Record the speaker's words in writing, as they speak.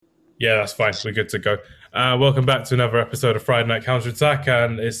Yeah, that's fine. We're good to go. Welcome back to another episode of Friday Night Counter Attack,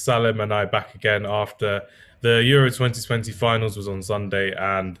 and it's Salim and I back again after the Euro 2020 finals was on Sunday,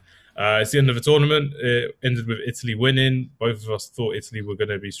 and it's the end of the tournament. It ended with Italy winning. Both of us thought Italy were going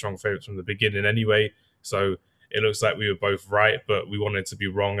to be strong favourites from the beginning anyway, so it looks like we were both right, but we wanted to be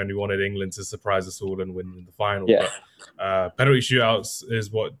wrong, and we wanted England to surprise us all and win in the final. Yeah, But penalty shootouts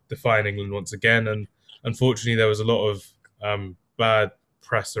is what define England once again, and unfortunately, there was a lot of bad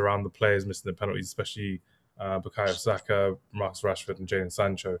press around the players missing the penalties, especially Bukayo Saka, Marcus Rashford, and Jadon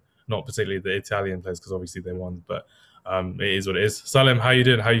Sancho. Not particularly the Italian players because obviously they won, but it is what it is. Salim, how you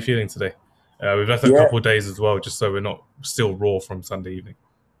doing? How you feeling today? We've left a yeah. couple of days as well, just so we're not still raw from Sunday evening.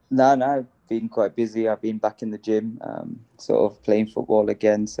 No, I've been quite busy. I've been back in the gym, sort of playing football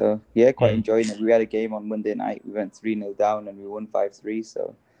again. So yeah, quite Mm. enjoying it. We had a game on Monday night. We went 3-0 down and we won 5-3.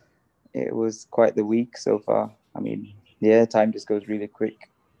 So it was quite the week so far. I mean, yeah, time just goes really quick.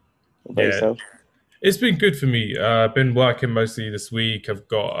 What about Yeah, yourself? it's been good for me. I've been working mostly this week. I've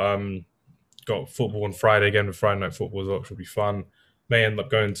got football on Friday again with Friday night football as well, which will be fun. May end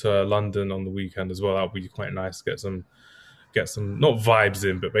up going to London on the weekend as well. That'll be quite nice. Get some not vibes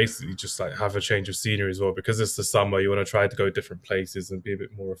in, but basically just like have a change of scenery as well. Because it's the summer, you want to try to go different places and be a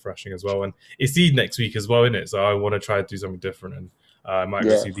bit more refreshing as well. And it's Eid next week as well, isn't it? So I want to try to do something different, and I might go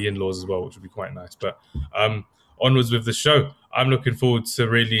Yeah, see the in-laws as well, which would be quite nice. But um, onwards with the show. I'm looking forward to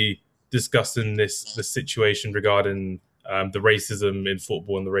really discussing the situation regarding the racism in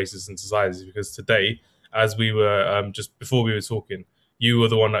football and the racism in society. Because today, as we were just before we were talking, you were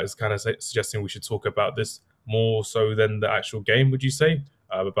the one that was kind of suggesting we should talk about this more so than the actual game, would you say,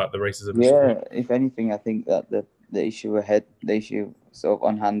 about the racism in football? yeah. If anything, I think that the issue ahead, the issue sort of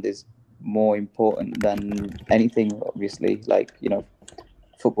on hand, is more important than anything. Obviously, like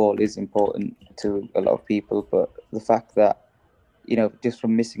football is important to a lot of people, but the fact that just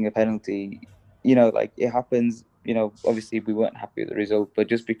from missing a penalty, like it happens. Obviously we weren't happy with the result, but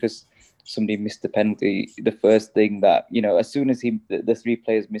just because somebody missed the penalty, the first thing that as soon as the three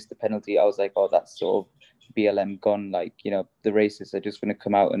players missed the penalty, I was like, oh, that's sort of BLM gone. Like the racists are just going to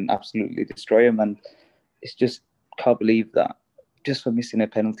come out and absolutely destroy them, and it's just can't believe that just for missing a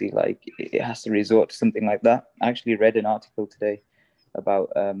penalty, like it has to resort to something like that. I actually read an article today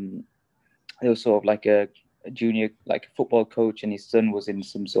about it was sort of like a junior like football coach, and his son was in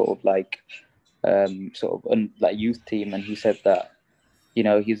some sort of like like youth team, and he said that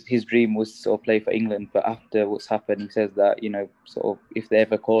his dream was to sort of play for England, but after what's happened, he says that sort of if they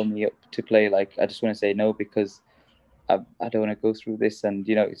ever call me up to play, like I just want to say no because I don't want to go through this, and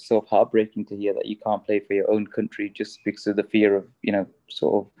it's sort of heartbreaking to hear that you can't play for your own country just because of the fear of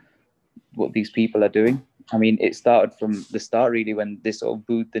sort of what these people are doing. I mean, it started from the start really when they sort of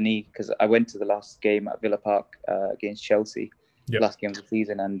booed the knee, because I went to the last game at Villa Park against Chelsea, Yep. last game of the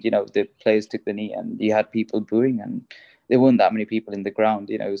season, and the players took the knee and you had people booing, and there weren't that many people in the ground.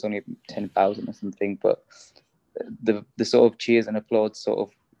 It was only 10,000 or something, but the sort of cheers and applause sort of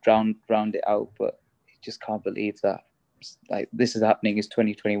drowned it out. But I just can't believe that like this is happening. It's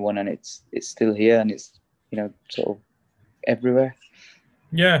 2021 and it's still here, and it's sort of everywhere.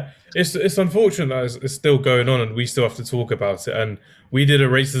 Yeah, it's unfortunate that it's still going on, and we still have to talk about it. And we did a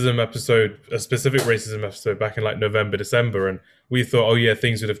racism episode, a specific racism episode, back in like November, December, and we thought, oh yeah,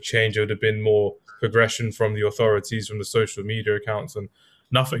 things would have changed. There would have been more progression from the authorities, from the social media accounts, and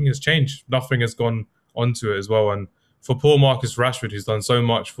nothing has changed. Nothing has gone onto it as well. And for poor Marcus Rashford, who's done so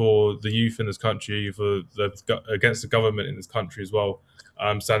much for the youth in this country, for against the government in this country as well,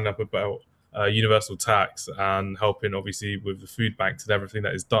 standing up about universal tax and helping obviously with the food banks and everything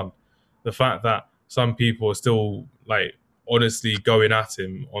that is done. The fact that some people are still like honestly going at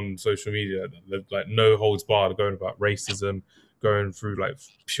him on social media, like no holds barred, going about racism, going through like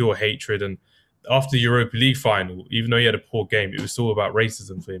pure hatred. And after the Europa League final, even though he had a poor game, it was still about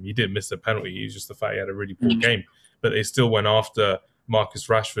racism for him. He didn't miss a penalty. It was just the fact he had a really poor game. But they still went after Marcus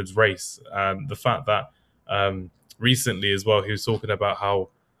Rashford's race. And the fact that recently as well, he was talking about how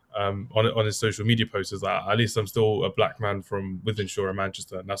on his social media posts is that at least I'm still a black man from Wythenshawe in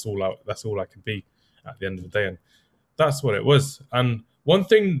Manchester, and that's all I can be at the end of the day, and that's what it was. And one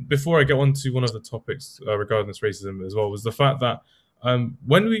thing before I get on to one of the topics regarding this racism as well was the fact that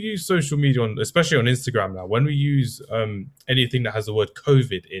when we use social media, especially on Instagram now, when we use anything that has the word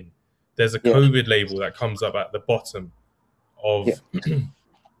COVID in, there's a Yeah, COVID label that comes up at the bottom yeah, of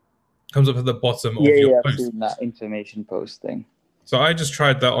comes up at the bottom yeah, of your yeah. I've post. seen that information post thing. So I just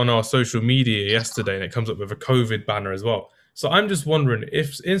tried that on our social media yesterday, and it comes up with a COVID banner as well. So I'm just wondering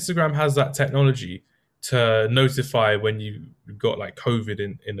if Instagram has that technology to notify when you got like COVID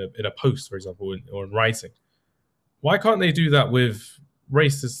in a post, for example, or in writing. Why can't they do that with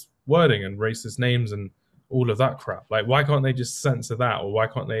racist wording and racist names and all of that crap. Like, why can't they just censor that, or why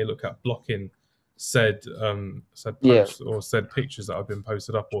can't they look at blocking said Yeah, posts or said pictures that have been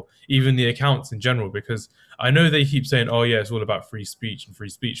posted up, or even the accounts in general? Because I know they keep saying, "Oh yeah, it's all about free speech and free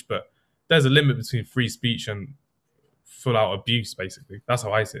speech," but there's a limit between free speech and full out abuse. Basically, that's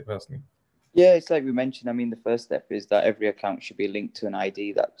how I see it personally. yeah, it's like we mentioned. I mean, the first step is that every account should be linked to an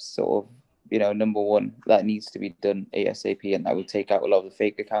ID. That's sort of, number one. That needs to be done ASAP, and that will take out a lot of the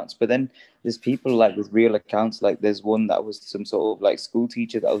fake accounts. But then there's people like with real accounts. Like there's one that was some sort of like school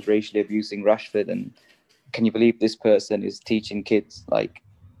teacher that was racially abusing Rashford, and can you believe this person is teaching kids? Like,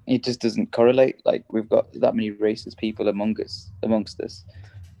 it just doesn't correlate. Like, we've got that many racist people amongst us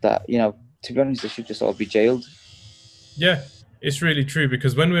that, to be honest, they should just all be jailed. Yeah, it's really true,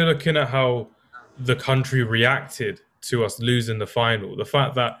 because when we're looking at how the country reacted to us losing the final, the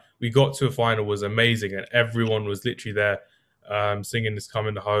fact that we got to a final was amazing, and everyone was literally there, singing "This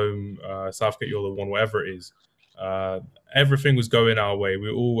Coming Home," Southgate, you're the one, whatever it is. Uh, Everything was going our way. We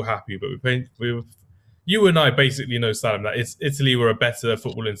were all happy, but you and I basically know, Salim, that Italy were a better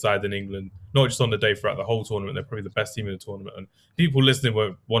footballing side than England, not just on the day, throughout the whole tournament. They're probably the best team in the tournament. And people listening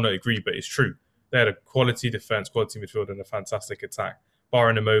won't want to agree, but it's true. They had a quality defense, quality midfield, and a fantastic attack.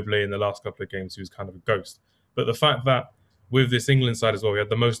 Barring Immobile in the last couple of games, he was kind of a ghost. But the fact that with this England side as well, we had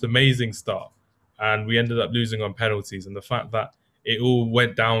the most amazing start, and we ended up losing on penalties. And the fact that it all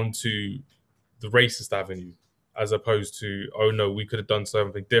went down to the racist avenue, as opposed to, oh no, we could have done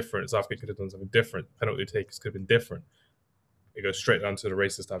something different. Southgate could have done something different. Penalty takers could have been different. It goes straight down to the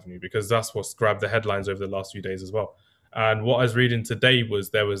racist avenue, because that's what's grabbed the headlines over the last few days as well. And what I was reading today was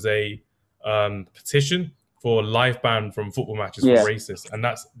there was a petition for life ban from football matches for Yeah, racists, and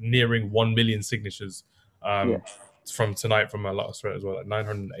that's nearing 1 million signatures yeah. from tonight from my last thread as well. Like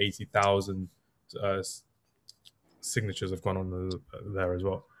 980,000 uh, signatures have gone on there as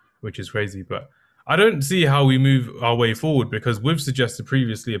well, which is crazy. But I don't see how we move our way forward, because we've suggested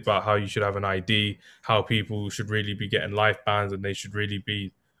previously about how you should have an ID, how people should really be getting life bans, and they should really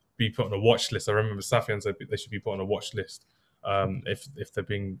be put on a watch list. I remember Safian said they should be put on a watch list if they're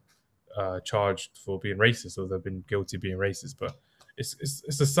being charged for being racist, or they've been guilty of being racist. But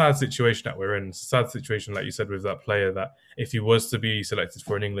it's a sad situation that we're in. It's a sad situation, like you said, with that player, that if he was to be selected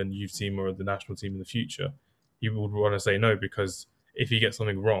for an England youth team or the national team in the future, you would want to say no, because if he gets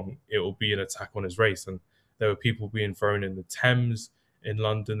something wrong, it will be an attack on his race. And there were people being thrown in the Thames in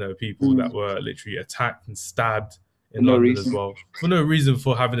London. There were people that were literally attacked and stabbed For in no London as reason. well, for no reason,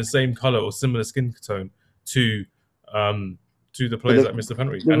 for having the same color or similar skin tone to the But players that missed the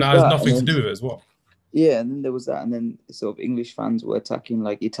penalty, there and was that has that, nothing to and do then with it as well. yeah, and then there was that, and then sort of English fans were attacking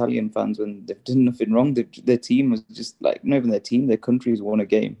like Italian fans when they've done nothing wrong. Their team was just like, not even their team, their country's won a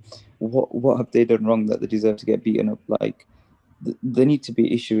game. What have they done wrong that they deserve to get beaten up? Like, they need to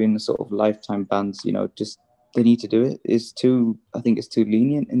be issuing sort of lifetime bans. Just they need to do it. I think it's too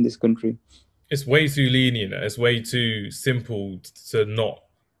lenient in this country. It's way too lenient. It's way too simple to not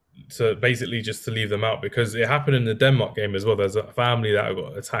to basically just to leave them out, because it happened in the Denmark game as well. There's a family that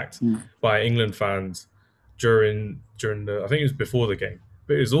got attacked Mm. by England fans during the, I think it was before the game,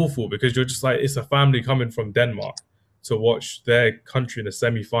 but it was awful, because you're just like, it's a family coming from Denmark to watch their country in a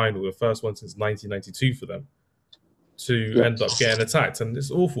semi-final, the first one since 1992 for them, to Yeah, end up getting attacked, and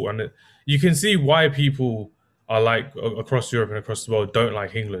it's awful. And you can see why people are like across Europe and across the world don't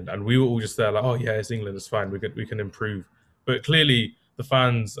like England, and we were all just there like, oh yeah, it's England, it's fine, we can improve. But clearly, the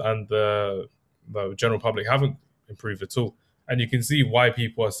fans and the general public haven't improved at all, and you can see why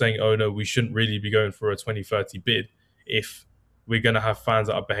people are saying, oh no, we shouldn't really be going for a 2030 bid if we're going to have fans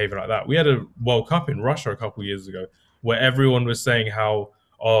that are behaving like that. We had a World Cup in Russia a couple of years ago where everyone was saying how,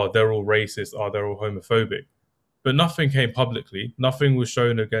 oh, they're all racist, oh, they're all homophobic, but nothing came publicly. Nothing was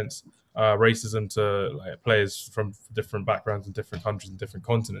shown against racism to like players from different backgrounds and different countries and different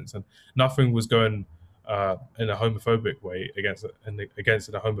continents, and nothing was going in a homophobic way against in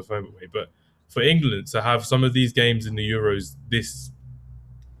a homophobic way. But for England to have some of these games in the Euros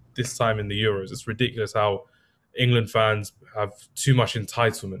this time in the Euros, it's ridiculous how England fans have too much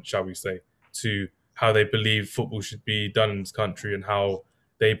entitlement, shall we say, to how they believe football should be done in this country, and how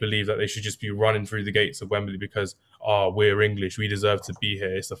they believe that they should just be running through the gates of Wembley because, oh, we're English, we deserve to be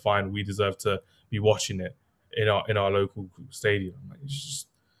here. It's a final, we deserve to be watching it in our local stadium.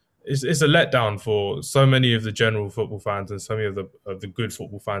 It's a letdown for so many of the general football fans and so many of the good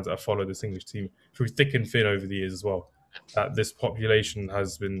football fans that have followed this English team through thick and thin over the years as well. That this population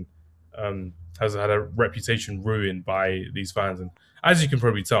has been has had a reputation ruined by these fans, and as you can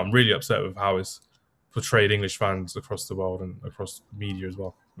probably tell, I'm really upset with how it's portrayed English fans across the world and across media as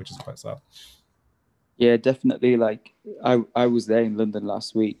well, which is quite sad. Yeah, definitely. Like I was there in London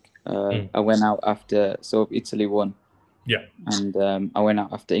last week. Mm. I went out after sort of Italy won, Yeah, and I went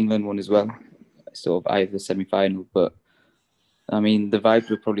out after England won as well. Sort of either semi final, but I mean the vibes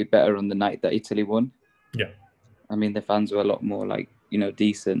were probably better on the night that Italy won. yeah, I mean the fans were a lot more like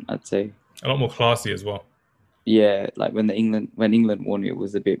decent, I'd say. a lot more classy as well. Yeah, like when England won, it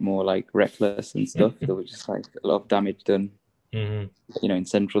was a bit more like reckless and stuff. There was just like a lot of damage done, Hmm. in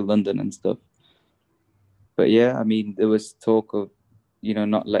central London and stuff. But yeah, I mean, there was talk of,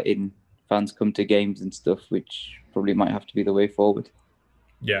 not letting fans come to games and stuff, which probably might have to be the way forward.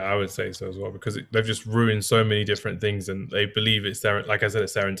 Yeah, I would say so as well because they've just ruined so many different things, and they believe it's their, like I said,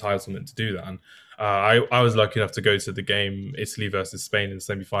 it's their entitlement to do that. And I was lucky enough to go to the game Italy versus Spain in the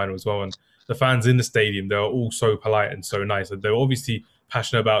semi final as well, and the fans in the stadium, they were all so polite and so nice, and they were obviously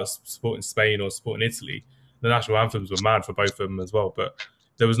passionate about supporting Spain or supporting Italy. The national anthems were mad for both of them as well, but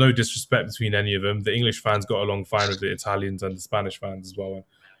there was no disrespect between any of them. The English fans got along fine with the Italians and the Spanish fans as well. And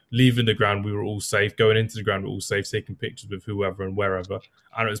leaving the ground, we were all safe. Going into the ground, we were all safe, taking pictures with whoever and wherever,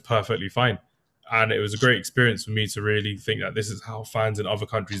 and it was perfectly fine. And it was a great experience for me to really think that this is how fans in other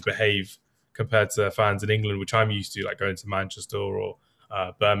countries behave compared to fans in England, which I'm used to, like going to Manchester or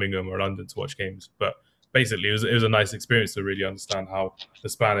Birmingham or London to watch games. But basically, it was a nice experience to really understand how the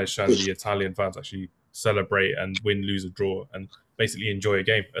Spanish and the Italian fans actually celebrate and win, lose, or draw, and basically enjoy a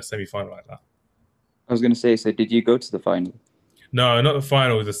game, a semi-final like that. I was going to say, so did you go to the final? No, not the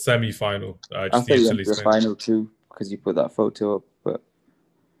final, the semi-final. I Just the thought you went Italy to the Spain. final too because you put that photo up, but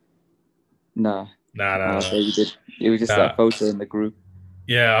nah, Nah, nah, I nah, thought you did. It was just nah. that photo in the group.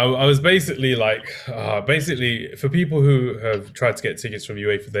 Yeah, I was basically like, basically for people who have tried to get tickets from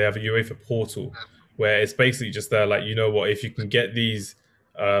UEFA, they have a UEFA portal where it's basically just there, like, you know what, if you can get these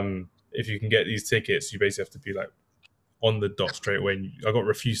tickets, you basically have to be like on the dot straight away. And I got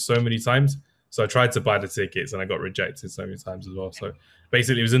refused so many times, so I tried to buy the tickets and I got rejected so many times as well. So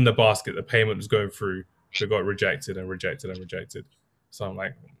basically, it was in the basket, the payment was going through, but got rejected and rejected and rejected. So I'm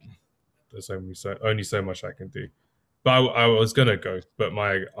like, there's only so much I can do. But I was gonna go, but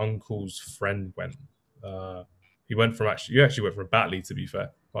my uncle's friend went. Uh, he actually went from Batley, to be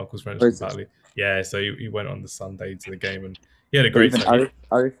fair. My uncle's friend is Or from is it? Batley. Yeah, so he went on the Sunday to the game, and he had a But great even time.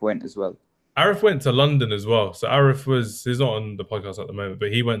 Arif went as well. Arif went to London as well. So he's not on the podcast at the moment,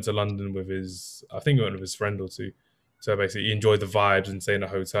 but he went to London with I think he went with his friend or two. So basically, he enjoyed the vibes and stay in a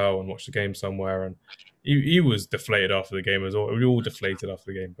hotel and watch the game somewhere. And he was deflated after the game as well. We were all deflated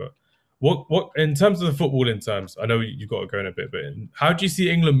after the game. But what in terms of the football, in terms, I know you've got to go in a bit, but how do you see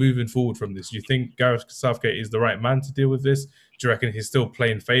England moving forward from this? Do you think Gareth Southgate is the right man to deal with this? Do you reckon he's still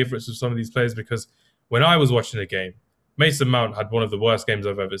playing favourites with some of these players? Because when I was watching the game, Mason Mount had one of the worst games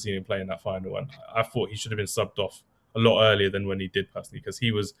I've ever seen him play in that final, and I thought he should have been subbed off a lot earlier than when he did personally, because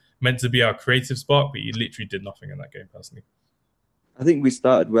he was meant to be our creative spark, but he literally did nothing in that game personally. I think we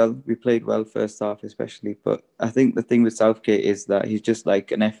started well. We played well first half, especially. But I think the thing with Southgate is that he's just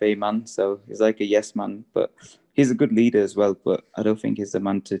like an FA man. So he's like a yes man, but he's a good leader as well. But I don't think he's the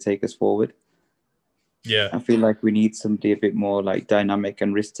man to take us forward. Yeah, I feel like we need somebody a bit more like dynamic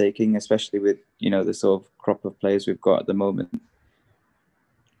and risk taking, especially with the sort of crop of players we've got at the moment.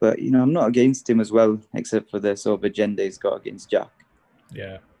 But I'm not against him as well, except for the sort of agenda he's got against Jack.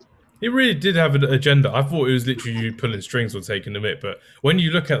 yeah. He really did have an agenda. I thought it was literally you pulling strings or taking the mitt. But when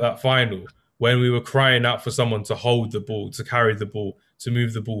you look at that final, when we were crying out for someone to hold the ball, to carry the ball, to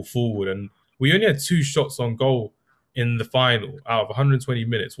move the ball forward, and we only had 2 shots on goal in the final out of 120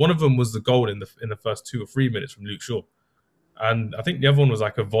 minutes. One of them was the goal in the first 2 or 3 minutes from Luke Shaw, and I think the other one was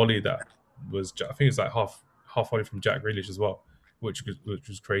like a volley that was, I think it was like half volley from Jack Grealish as well, which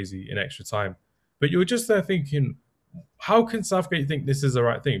was crazy in extra time. But you were just there thinking, how can Southgate think this is the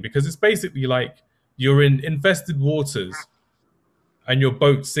right thing? Because it's basically like you're in infested waters and your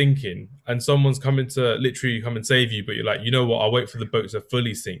boat's sinking, and someone's coming to literally come and save you, but you're like, you know what? I'll wait for the boat to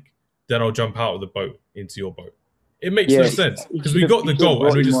fully sink, then I'll jump out of the boat into your boat. It makes no Yeah, sense because we got the goal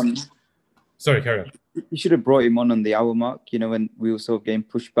and we just. Sorry, carry on. You should have brought him on the hour mark, when we were sort of getting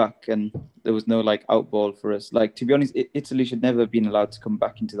pushed back and there was no like out ball for us. Like, to be honest, Italy should never have been allowed to come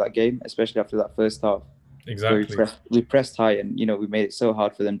back into that game, especially after that first half. Exactly. So we pressed high and, we made it so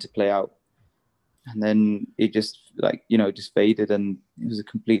hard for them to play out. And then it just just faded and it was a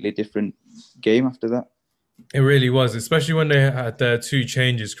completely different game after that. It really was, especially when they had their 2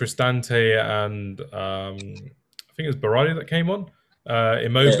 changes, Cristante and I think it was Barali that came on.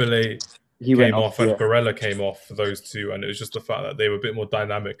 Immobile came off and Barella came off for those two, and it was just the fact that they were a bit more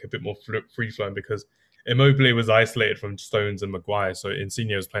dynamic, a bit more free-flowing, because Immobile was isolated from Stones and Maguire, so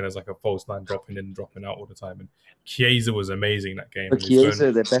Insigne was playing as like a false nine, dropping in and dropping out all the time, and Chiesa was amazing that game. But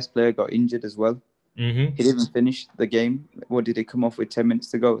Chiesa, their best player, got injured as well. Mm-hmm. He didn't finish the game. What did he come off with 10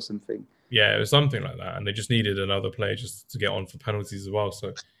 minutes to go or something? Yeah, it was something like that, and they just needed another player just to get on for penalties as well.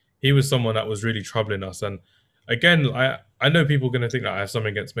 So he was someone that was really troubling us. And again, I know people are going to think that I have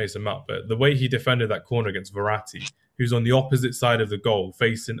something against Mason Mount, but the way he defended that corner against Verratti, who's on the opposite side of the goal,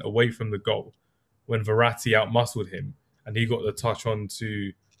 facing away from the goal, when Verratti outmuscled him, and he got the touch on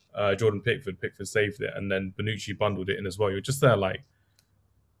to Jordan Pickford. Pickford saved it, and then Bonucci bundled it in as well. You're just there like,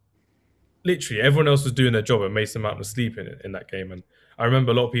 literally everyone else was doing their job and Mason Mount was sleeping in that game. And I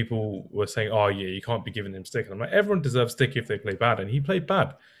remember a lot of people were saying, "Oh yeah, you can't be giving him stick." And I'm like, everyone deserves stick if they play bad, and he played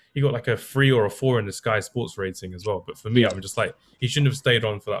bad. He got like a 3 or a 4 in the Sky Sports rating as well. But for me, I'm just like, he shouldn't have stayed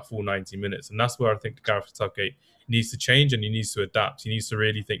on for that full 90 minutes. And that's where I think Gareth Southgate needs to change and he needs to adapt. He needs to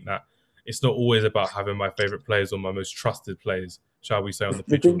really think that it's not always about having my favourite players or my most trusted players, shall we say, on the The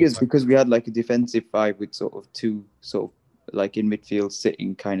pitch all thing the is, time. because we had like a defensive five with sort of two sort of like in midfield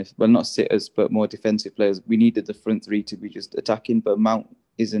sitting kind of, well, not sitters, but more defensive players. We needed the front three to be just attacking, but Mount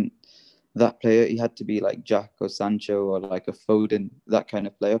isn't that player. He had to be like Jack or Sancho or like a Foden, that kind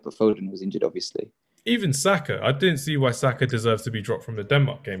of player. But Foden was injured, obviously. Even Saka, I didn't see why Saka deserves to be dropped from the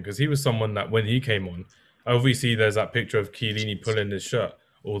Denmark game because he was someone that when he came on, obviously there's that picture of Chiellini pulling his shirt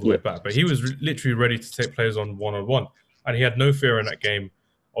all the way Yeah. back, but he was literally ready to take players on one, and he had no fear in that game.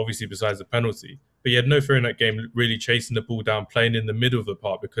 Obviously, besides the penalty, but he had no fear in that game, really chasing the ball down, playing in the middle of the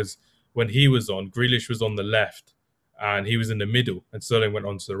park because when he was on, Grealish was on the left and he was in the middle, and Sterling went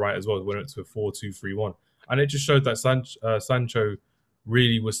on to the right as well. Went to a 4-2-3-1, and it just showed that Sancho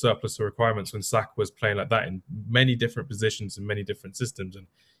really was surplus to requirements when Saka was playing like that in many different positions and many different systems, and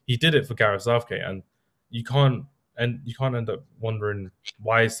he did it for Gareth Southgate. And you can't you can't end up wondering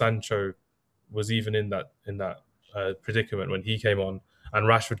why Sancho was even in that predicament when he came on and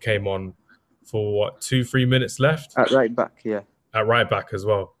Rashford came on for what 2-3 minutes left At right back, yeah. at right back as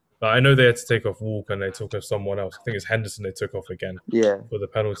well. But I know they had to take off Walker and they took off someone else. I think it's Henderson they took off again Yeah. for the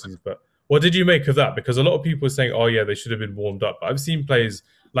penalties. But what did you make of that? Because a lot of people are saying, "Oh yeah, they should have been warmed up." But I've seen players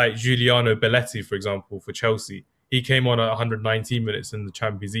like Giuliano Belletti, for example, for Chelsea. He came on at 119 minutes in the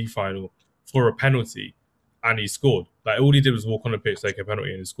Champions League final for a penalty, and he scored. Like all he did was walk on the pitch, take a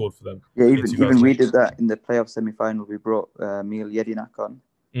penalty, and he scored for them. Yeah, in even we 2008. did that in the playoff semi-final. We brought Emil Jedinak on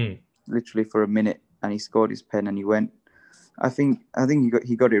literally for a minute, and he scored his pen, and he went. I think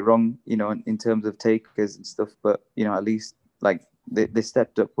he got it wrong, you know, in terms of takers and stuff. But you know, at least like they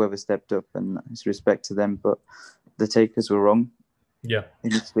stepped up, whoever stepped up, and it's respect to them. But the takers were wrong. Yeah.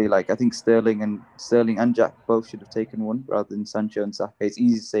 Initially, like I think Sterling and Jack both should have taken one rather than Sancho and Saka. It's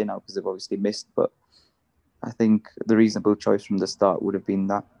easy to say now because they've obviously missed, but I think the reasonable choice from the start would have been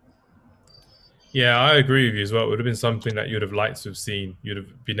that. Yeah, I agree with you as well. It would have been something that you'd have liked to have seen. You'd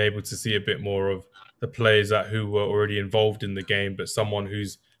have been able to see a bit more of the players who were already involved in the game, but someone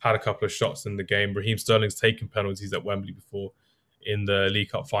who's had a couple of shots in the game. Raheem Sterling's taken penalties at Wembley before in the League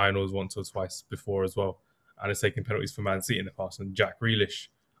Cup finals once or twice before as well. And has taken penalties for Man City in the past. And Jack Grealish,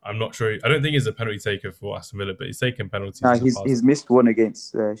 I'm not sure. I don't think he's a penalty taker for Aston Villa, but he's taken penalties in the past. He's missed one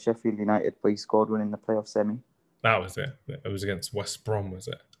against Sheffield United, but he scored one in the playoff semi. That was it. It was against West Brom, was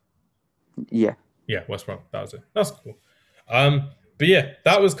it? Yeah. Yeah, West Brom. That was it. That's cool. But yeah,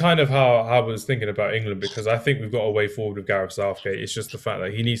 that was kind of how I was thinking about England because I think we've got a way forward with Gareth Southgate. It's just the fact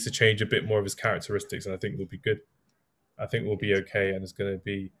that he needs to change a bit more of his characteristics, and I think we'll be good. I think we'll be okay, and it's going to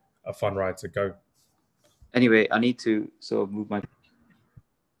be a fun ride to go. Anyway, I need to sort of move my.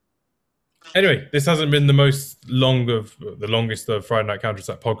 Anyway, this hasn't been the longest of Friday Night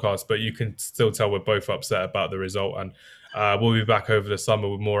Counter-Attack podcasts, but you can still tell we're both upset about the result, and we'll be back over the summer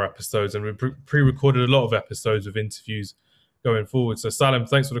with more episodes, and we pre-recorded a lot of episodes with interviews going forward. So Salim,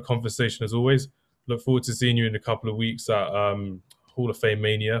 thanks for the conversation as always. Look forward to seeing you in a couple of weeks at Hall of Fame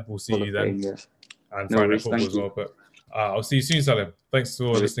Mania. We'll see you then, and Friday Night Football as well. But I'll see you soon, Salim. Thanks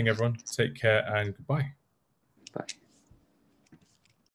for listening, everyone. Take care and goodbye. Bye.